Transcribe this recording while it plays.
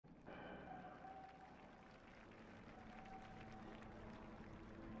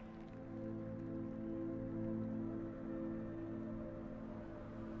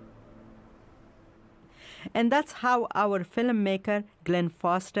And that's how our filmmaker Glenn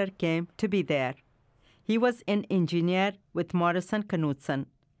Foster came to be there. He was an engineer with Morrison Knudsen.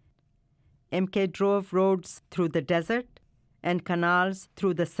 MK drove roads through the desert and canals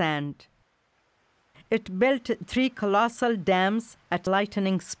through the sand. It built 3 colossal dams at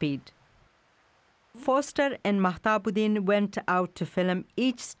lightning speed. Foster and Mehtabuddin went out to film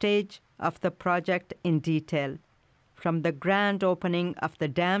each stage of the project in detail, from the grand opening of the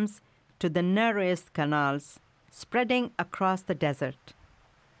dams to the narrowest canals, spreading across the desert.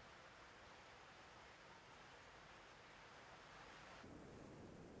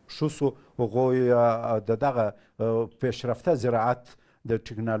 شوسو هغوی د دغه پیشرفته زراعت د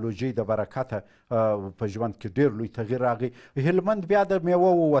ټکنالوژي د برکته په ژوند کې ډېر لوی تغییر راغی. هلمند بیا د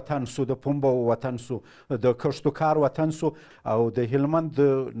میوو وطن سو، د پنبو وطن سو، د کښتو کار وطن سو او د هلمند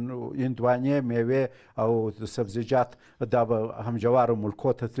هندوانې میوې او سبزیجات دا به همجوارو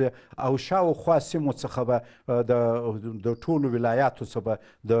ملکو ته تلې او شاوخوا سیمو څخه به د ټولو ولایاتو څخه به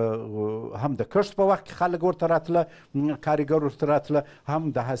هم د کښت په وخت کې خلک ورته راتله، کارګر ورته راتله، هم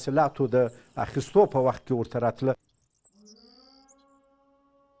د حاصلاتو د اخیستو په وخت کې ورته راتله.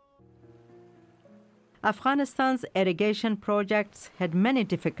 Afghanistan's irrigation projects had many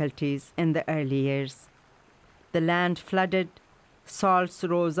difficulties in the early years. The land flooded, salts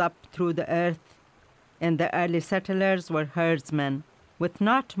rose up through the earth, and the early settlers were herdsmen with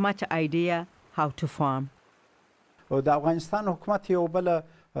not much idea how to farm. د افغانستان حکومت یو بله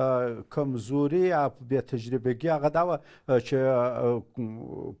کمزوري او بې تجربګي هغه دا وه چې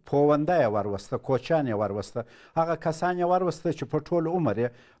پوونده یې وروسته، کوچیان یې وروسته، هغه کسان یې وروسته چې په ټول عمر یې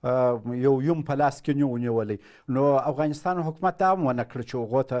یو یم په لاس کې نه و نیولی. نو افغانستان حکومت دا هم ونه کړه چې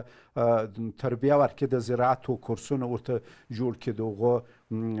هغو ته تربیه ورکړي، د زراعتو کورسونه ورته جوړ کړي، د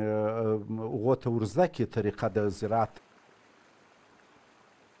هغو ته ورزده کړي طریقه د زراعت.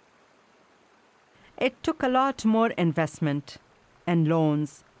 It took a lot more investment and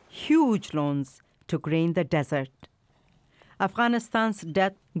loans, huge loans, to green the desert. Afghanistan's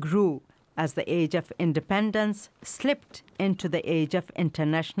debt grew as the age of independence slipped into the age of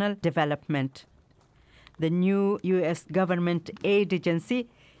international development. The new U.S. government aid agency,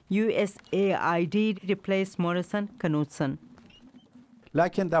 USAID, replaced Morrison Knudsen.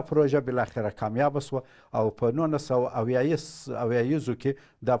 لکن دا پروژه بالاخره کامیاب سوه او په 1980 کې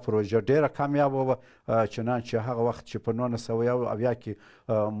دا پروژه ډیره کامیابه وه، چنانچه هغه وخت چې په 1980 کې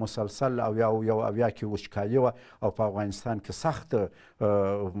مسلسل اویا کې وچکالي وه او په افغانستان کې سخت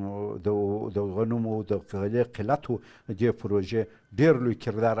د غنمو د غلې قلت و، دې پروژې ډیر لوی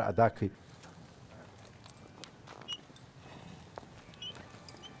کردار ادا کړی.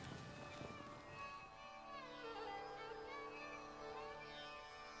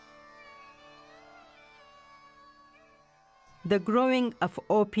 The growing of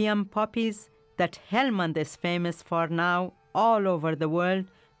opium poppies that Helmand is famous for now all over the world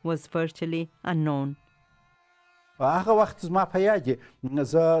was virtually unknown. هغه وخت زما په یاد دی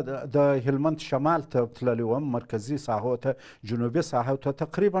زه د هلمند شمال ته تللی وم، مرکزي ساحو ته، جنوبي ساحو ته،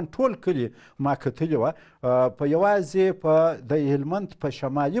 تقریبا ټول کلي ما کتلي وه. په یوازې په د هلمند په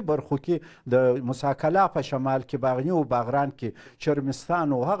شمالي برخو کې د مساکلا په شمال کې، باغني و باغران کې،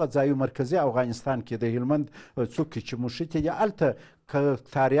 چرمستان و هغه ځایو مرکزي افغانستان کې د هلمند څوکې چې موشتې دي هلته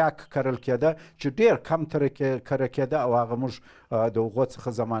تاریاک کرل کېده چې ډېر کم کره کېده او هغه موږ د هغو څخه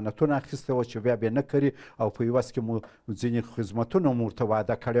ضمانتونه اخیستې وه چې بیا به نه کري او په عوض کې مو ځینې خدمتونه مو ورته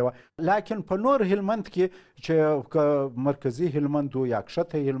وعده کړې وه. لکن په نور هلمند کې چې مرکزي هلمند و یا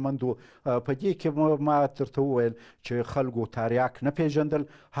کښته هلمند و، په دې کې ما درته وویل چې خلکو تاریاک نه پیژندل،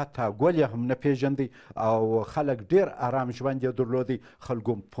 حتی ګل یې هم نه پیژندی او خلک ډېر ارام ژوند یې درلودی.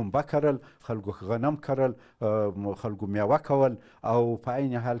 خلکو پنبه کرل، خلکو غنم کرل، خلکو میوه کول او په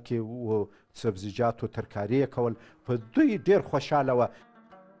عین حال کې سبزیجات و ترکاري یې کول. په دوی ډېر خوشحاله وه.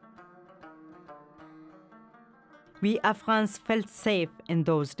 We Afghans felt safe in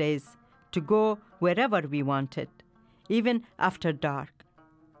those days to go wherever we wanted, even after dark.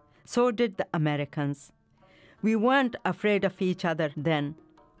 So did the Americans. We weren't afraid of each other then.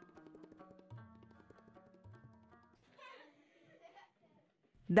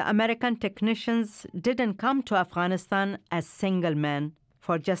 The American technicians didn't come to Afghanistan as single men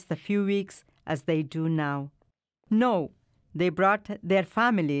for just a few weeks as they do now. No, they brought their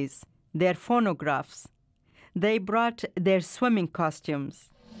families, their phonographs. They brought their swimming costumes.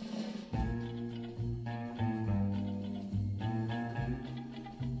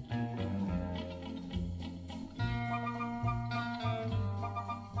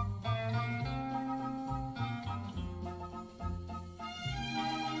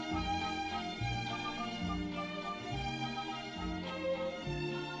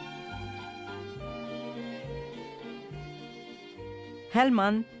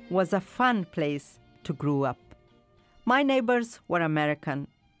 Helmand was a fun place to grow up. My neighbors were American.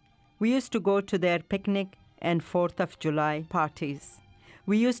 We used to go to their picnic and 4th of July parties.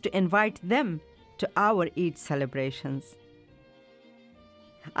 We used to invite them to our Eid celebrations.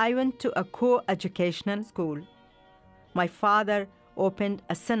 I went to a co-educational school. My father opened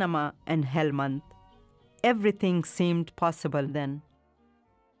a cinema in Helmand. Everything seemed possible then.